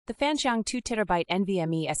The fanxiang 2TB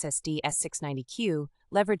NVMe SSD S690Q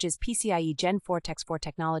leverages PCIe Gen4 Tex4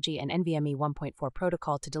 technology and NVMe 1.4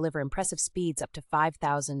 protocol to deliver impressive speeds up to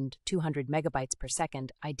 5,200 megabytes per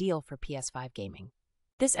second, ideal for PS5 gaming.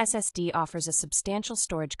 This SSD offers a substantial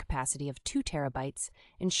storage capacity of 2 terabytes,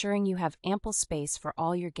 ensuring you have ample space for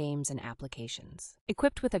all your games and applications.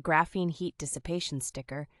 Equipped with a graphene heat dissipation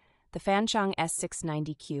sticker, the fanxiang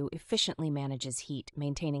S690Q efficiently manages heat,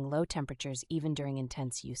 maintaining low temperatures even during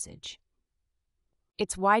intense usage.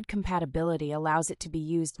 Its wide compatibility allows it to be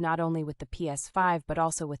used not only with the PS5 but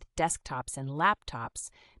also with desktops and laptops,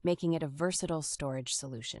 making it a versatile storage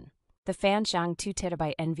solution. The fanxiang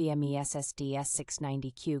 2TB NVMe SSD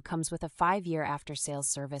S690Q comes with a 5-year after-sales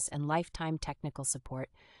service and lifetime technical support,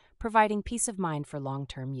 providing peace of mind for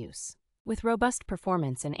long-term use. With robust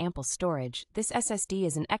performance and ample storage, this SSD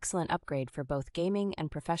is an excellent upgrade for both gaming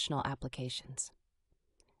and professional applications.